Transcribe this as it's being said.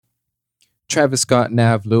Travis Scott,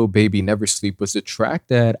 Nav, Lil Baby, Never Sleep was a track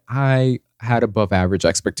that I had above average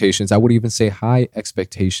expectations. I would even say high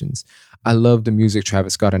expectations. I love the music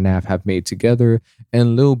Travis Scott and Nav have made together,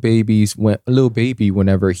 and Lil Baby,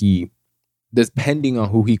 whenever he, depending on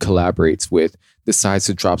who he collaborates with, decides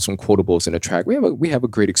to drop some quotables in a track, we have a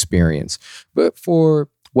great experience. But for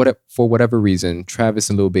whatever reason, Travis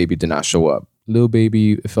and Lil Baby did not show up. Lil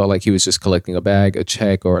Baby felt like he was just collecting a bag, a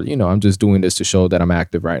check, or I'm just doing this to show that I'm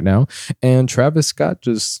active right now. And Travis Scott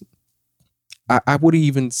just, I wouldn't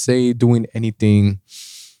even say doing anything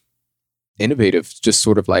innovative, just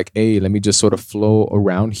sort of like, hey, let me just sort of flow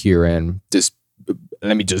around here and just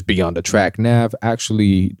let me just be on the track. Nav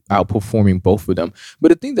actually outperforming both of them. But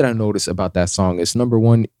the thing that I noticed about that song is, number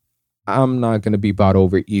one, I'm not going to be bought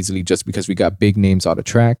over easily just because we got big names on the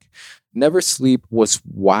track. Never Sleep was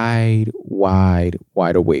wide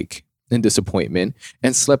awake in disappointment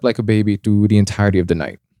and slept like a baby through the entirety of the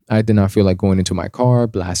night. I did not feel like going into my car,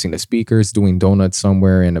 blasting the speakers, doing donuts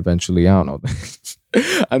somewhere, and eventually, I don't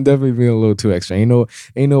know. I'm definitely being a little too extra. Ain't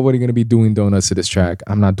nobody gonna be doing donuts to this track.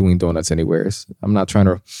 I'm not doing donuts anywhere. I'm not trying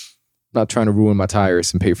to ruin my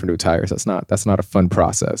tires and pay for new tires. That's not a fun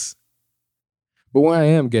process. But what I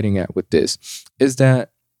am getting at with this is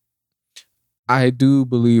that I do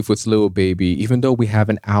believe with Lil Baby, even though we have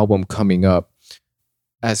an album coming up,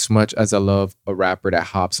 as much as I love a rapper that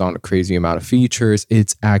hops on a crazy amount of features,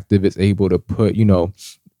 it's active, it's able to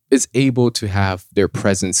it's able to have their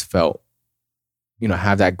presence felt,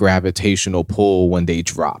 have that gravitational pull when they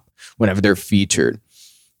drop, whenever they're featured.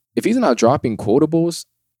 If he's not dropping quotables,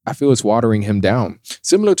 I feel it's watering him down.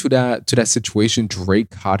 Similar to that situation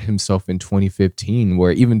Drake caught himself in 2015,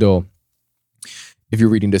 where even though, if you're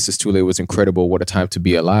reading This Is Too Late, was incredible, what a time to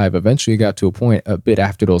be alive, eventually it got to a point a bit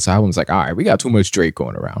after those albums, like, all right, we got too much Drake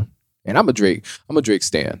going around. And I'm a Drake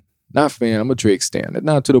stan. Not fan, I'm a Drake stan.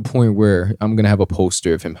 Not to the point where I'm going to have a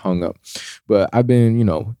poster of him hung up. But I've been,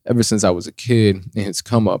 ever since I was a kid and his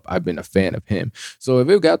come up, I've been a fan of him. So if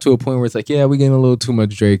it got to a point where it's like, yeah, we're getting a little too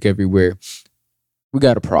much Drake everywhere, we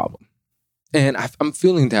got a problem. And I'm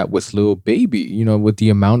feeling that with Lil Baby, with the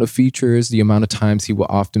amount of features, the amount of times he will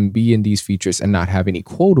often be in these features and not have any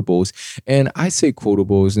quotables. And I say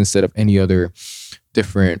quotables instead of any other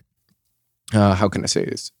different, how can I say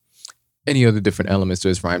this? Any other different elements to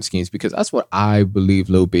his rhyme schemes, because that's what I believe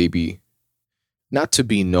Lil Baby, not to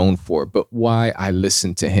be known for, but why I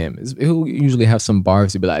listen to him. Is he'll usually have some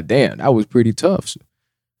bars to be like, damn, that was pretty tough.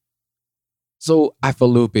 So I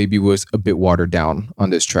felt Lil Baby was a bit watered down on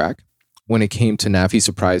this track. When it came to Nav, he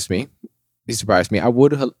surprised me. I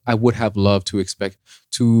would have loved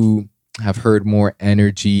to have heard more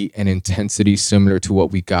energy and intensity similar to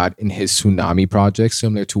what we got in his Tsunami project,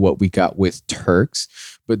 similar to what we got with Turks.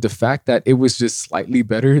 But the fact that it was just slightly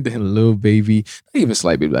better than Lil Baby, not even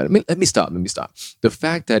slightly better. Let me stop. The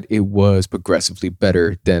fact that it was progressively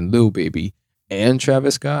better than Lil Baby and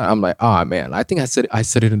Travis Scott, I'm like, man, I think I said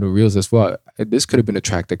it in the reels as well. This could have been a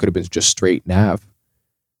track that could have been just straight Nav.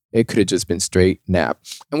 It could have just been straight nap.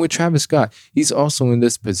 And with Travis Scott, he's also in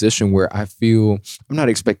this position where I feel I'm not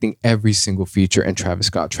expecting every single feature in Travis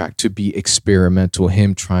Scott track to be experimental,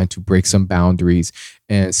 him trying to break some boundaries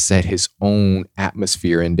and set his own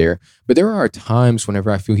atmosphere in there. But there are times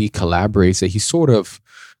whenever I feel he collaborates that he sort of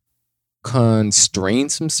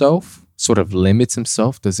constrains himself, sort of limits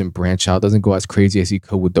himself, doesn't branch out, doesn't go as crazy as he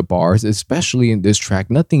could with the bars, especially in this track.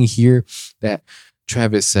 Nothing here that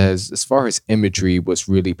Travis says, as far as imagery, was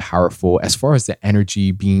really powerful. As far as the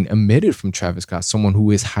energy being emitted from Travis Scott, someone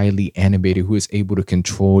who is highly animated, who is able to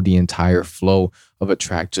control the entire flow of a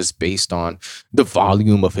track just based on the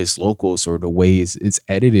volume of his locals or the way it's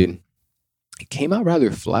edited, it came out rather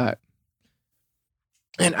flat.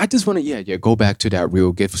 And I just want to, go back to that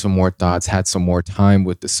reel, give some more thoughts, had some more time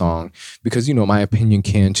with the song, because, my opinion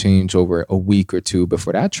can change over a week or two. But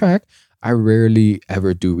for that track, I rarely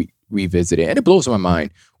ever do revisit it. And it blows my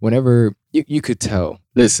mind whenever you could tell,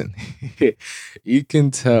 listen, you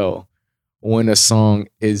can tell when a song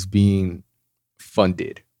is being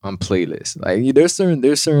funded on playlists. Like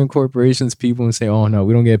there's certain corporations, people and say, oh no,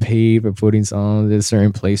 we don't get paid for putting songs. There's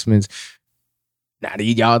certain placements. Nah,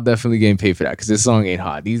 y'all definitely getting paid for that because this song ain't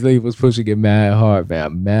hot. These labels pushing it mad hard,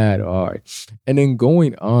 man, mad hard. And then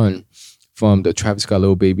going on from the Travis Scott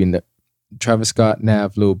Lil Baby and the Travis Scott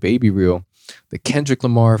Nav Lil Baby reel, the Kendrick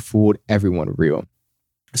Lamar Fooled Everyone reel.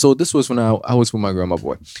 So this was when I was with my grandma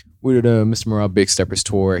boy. We did a Mr. Morale Big Steppers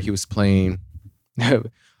tour. He was playing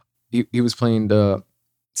he was playing the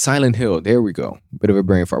Silent Hill. There we go. Bit of a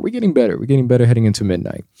brain fart. We're getting better. We're getting better heading into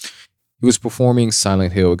midnight. He was performing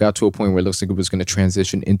Silent Hill. It got to a point where it looks like it was going to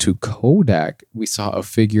transition into Kodak. We saw a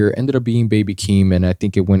figure, ended up being Baby Keem, and I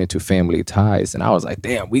think it went into Family Ties. And I was like,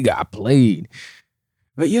 damn, we got played.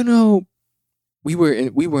 But we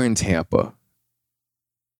were in Tampa.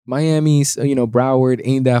 Miami's, Broward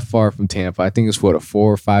ain't that far from Tampa. I think it's what, a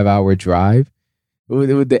 4 or 5 hour drive.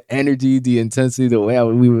 With the energy, the intensity, the way I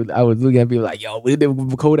would look at people like, yo,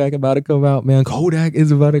 Kodak about to come out, man. Kodak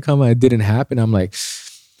is about to come out. It didn't happen. I'm like,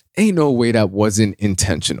 ain't no way that wasn't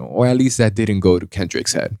intentional, or at least that didn't go to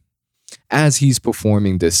Kendrick's head. As he's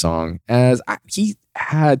performing this song, he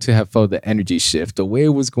had to have felt the energy shift, the way it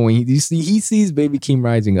was going. He sees Baby Keem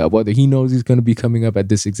rising up, whether he knows he's going to be coming up at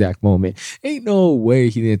this exact moment. Ain't no way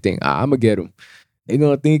he didn't think, I'm going to get him. They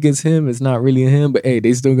going to think it's him. It's not really him, but hey,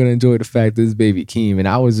 they still going to enjoy the fact that it's Baby Keem. And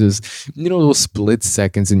I was just, those split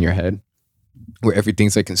seconds in your head where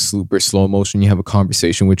everything's like in super slow motion. You have a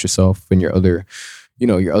conversation with yourself and your other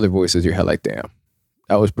voices. Your head like, damn.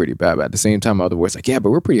 That was pretty bad. But at the same time, my other voice like, yeah,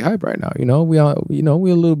 but we're pretty hype right now. We are,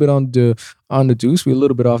 we're a little bit on the juice. We're a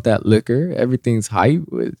little bit off that liquor. Everything's hype.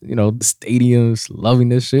 With, the stadiums loving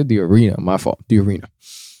this shit. The arena, my fault. The arena.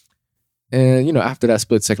 And after that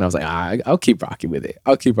split second, I was like, I'll keep rocking with it.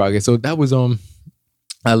 I'll keep rocking. So that was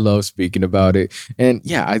I love speaking about it. And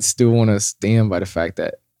yeah, I still want to stand by the fact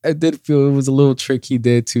that I did feel it was a little trick he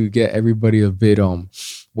did to get everybody a bit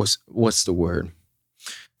what's the word?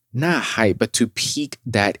 Not hype, but to pique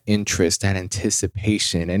that interest, that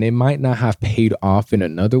anticipation. And it might not have paid off in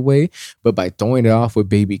another way, but by throwing it off with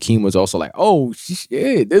Baby Keem was also like, oh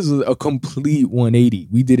shit, this is a complete 180.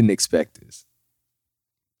 We didn't expect this.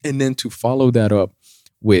 And then to follow that up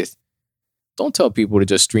with, don't tell people to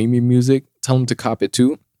just stream your music, tell them to cop it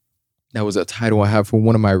too. That was a title I have for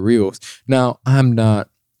one of my reels. Now, I'm not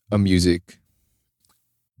an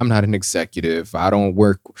executive. I don't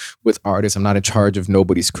work with artists. I'm not in charge of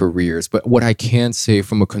nobody's careers. But what I can say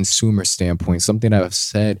from a consumer standpoint, something that I've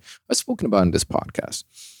spoken about in this podcast.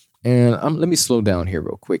 And let me slow down here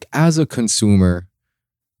real quick. As a consumer,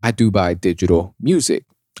 I do buy digital music.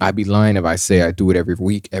 I'd be lying if I say I do it every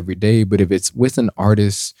week, every day. But if it's with an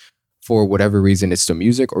artist, for whatever reason, it's the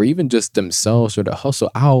music or even just themselves or the hustle,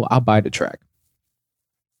 I'll buy the track.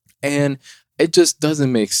 And it just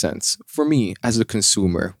doesn't make sense for me as a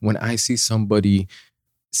consumer when I see somebody,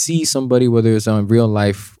 whether it's on real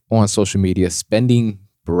life or on social media, spending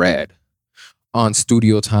bread on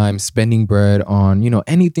studio time, spending bread on,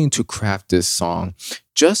 anything to craft this song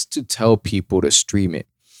just to tell people to stream it.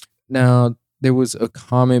 Now, there was a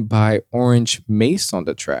comment by Orange Mace on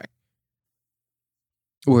the track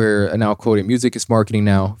where, and I'll quote it, music is marketing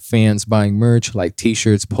now. Fans buying merch like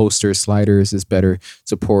t-shirts, posters, sliders is better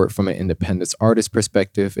support from an independent artist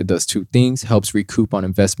perspective. It does two things, helps recoup on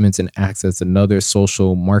investments and acts as another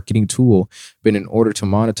social marketing tool. But in order to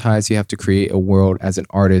monetize, you have to create a world as an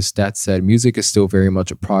artist. That said, music is still very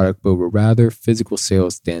much a product, but we're rather physical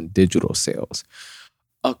sales than digital sales.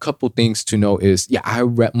 A couple things to know is, I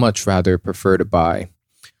much rather prefer to buy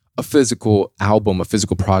a physical album, a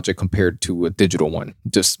physical project compared to a digital one.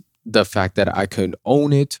 Just the fact that I could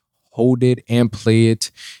own it, hold it, and play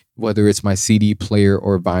it, whether it's my CD player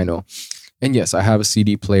or vinyl. And yes, I have a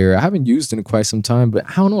CD player. I haven't used it in quite some time, but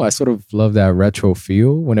I don't know. I sort of love that retro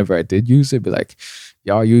feel whenever I did use it. Be like,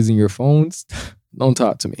 y'all using your phones? Don't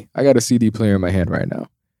talk to me. I got a CD player in my hand right now.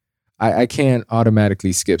 I can't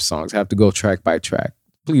automatically skip songs. I have to go track by track.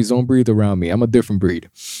 Please don't breathe around me. I'm a different breed.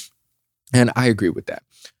 And I agree with that.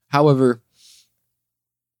 However,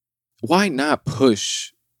 why not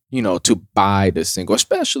push, to buy the single,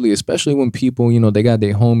 especially when people, they got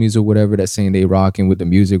their homies or whatever that's saying they rocking with the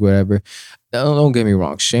music, whatever. Don't get me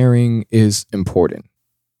wrong. Sharing is important.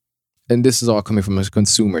 And this is all coming from a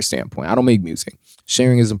consumer standpoint. I don't make music.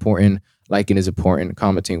 Sharing is important. Liking is important.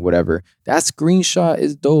 Commenting, whatever. That screenshot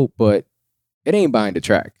is dope, but it ain't buying the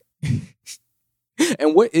track.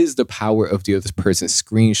 And what is the power of the other person's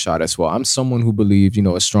screenshot as well? I'm someone who believes,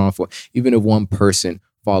 it's strong for even if one person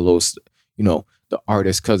follows, the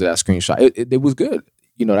artist because of that screenshot. It was good.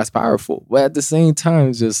 That's powerful. But at the same time,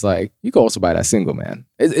 it's just like, you can also buy that single, man.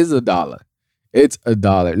 It's $1. It's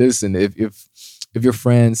 $1. Listen, if your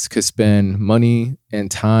friends could spend money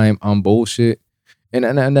and time on bullshit,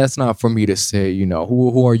 and that's not for me to say,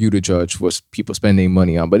 who are you to judge what people spending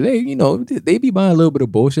money on? But they be buying a little bit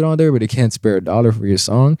of bullshit on there, but they can't spare $1 for your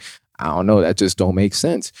song. I don't know. That just don't make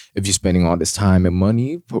sense. If you're spending all this time and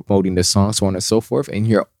money promoting the song, so on and so forth, and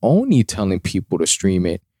you're only telling people to stream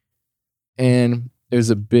it, and there's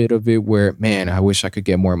a bit of it where, man, I wish I could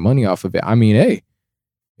get more money off of it. I mean, hey,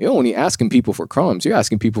 you're only asking people for crumbs. You're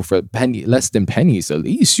asking people for less than pennies. The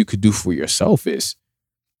least you could do for yourself is,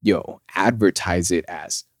 advertise it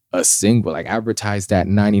as a single, like advertise that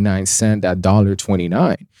 99 cent, that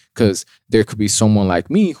 $1.29. Because there could be someone like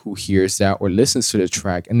me who hears that or listens to the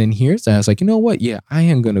track and then hears that. It's like, you know what? Yeah, I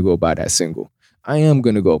am going to go buy that single. I am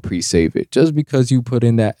going to go pre-save it just because you put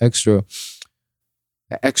in that extra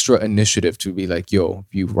initiative to be like, yo,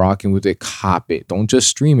 if you rocking with it, cop it. Don't just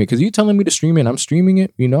stream it. Because you telling me to stream it and I'm streaming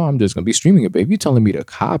it, I'm just going to be streaming it. But if you telling me to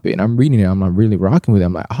cop it and I'm reading it, I'm not really rocking with it.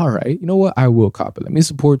 I'm like, all right, you know what? I will cop it. Let me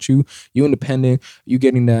support you. You independent. You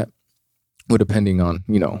getting that. Well, depending on,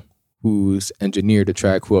 who's engineered the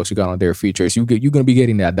track, who else you got on their features, you're going to be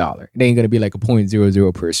getting that dollar. It ain't going to be like a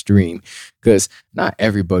 0.00 per stream. Because not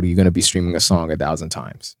everybody going to be streaming a song 1,000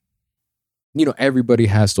 times. Everybody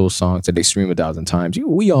has those songs that they stream 1,000 times.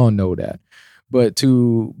 We all know that. But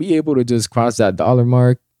to be able to just cross that dollar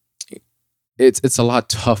mark, it's a lot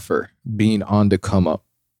tougher being on the come up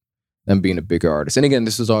than being a bigger artist. And again,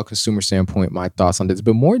 this is all consumer standpoint, my thoughts on this,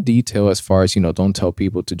 but more detail as far as, don't tell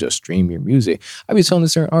people to just stream your music. I be telling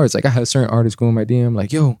certain artists, like I had certain artists go in my DM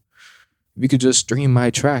like, yo, if you could just stream my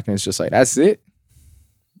track. And it's just like, that's it.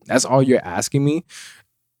 That's all you're asking me?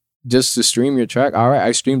 Just to stream your track? All right,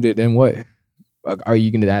 I streamed it. Then what? Are you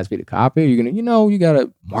going to ask me to copy? You're going to, you got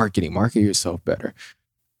to market yourself better.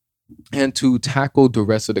 And to tackle the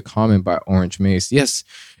rest of the comment by Orange Mace, yes,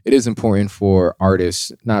 it is important for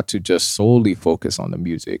artists not to just solely focus on the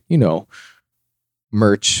music,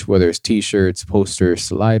 merch, whether it's t-shirts, posters,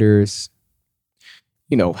 sliders,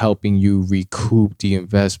 helping you recoup the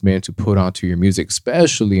investment to put onto your music,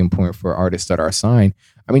 especially important for artists that are signed.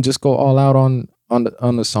 I mean, just go all out on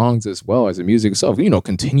the songs as well as the music itself.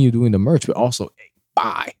 Continue doing the merch, but also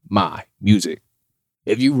buy my music.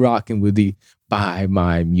 If you rocking with the buy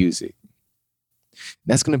my music.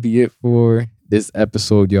 That's going to be it for this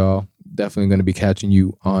episode, y'all. Definitely going to be catching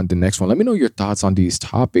you on the next one. Let me know your thoughts on these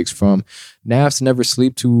topics, from Nav's Never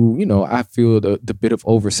Sleep to, I feel the bit of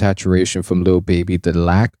oversaturation from Lil Baby, the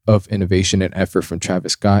lack of innovation and effort from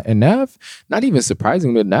Travis Scott, and Nav, not even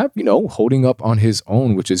surprising, but Nav, holding up on his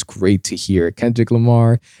own, which is great to hear. Kendrick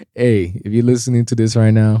Lamar, hey, if you're listening to this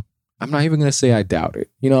right now, I'm not even gonna say I doubt it.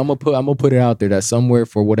 I'm gonna put it out there that somewhere,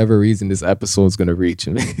 for whatever reason, this episode is gonna reach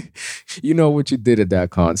him. You know what you did at that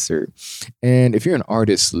concert. And if you're an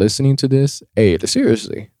artist listening to this, hey,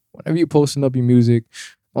 seriously, whenever you're posting up your music,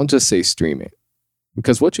 don't just say stream it,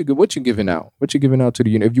 because what you giving out? What you giving out to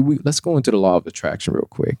the let's go into the law of attraction real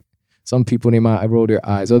quick. Some people, they might roll their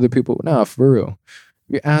eyes. Other people, nah, for real.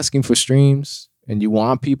 If you're asking for streams and you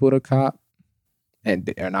want people to cop, and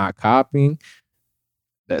they're not copying,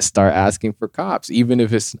 let's start asking for cops, even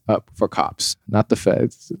if it's up for cops, not the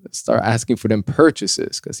feds. Start asking for them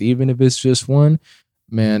purchases, because even if it's just one,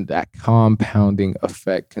 man, that compounding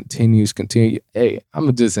effect continues. Hey, I'm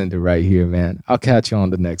going to just end it right here, man. I'll catch you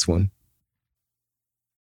on the next one.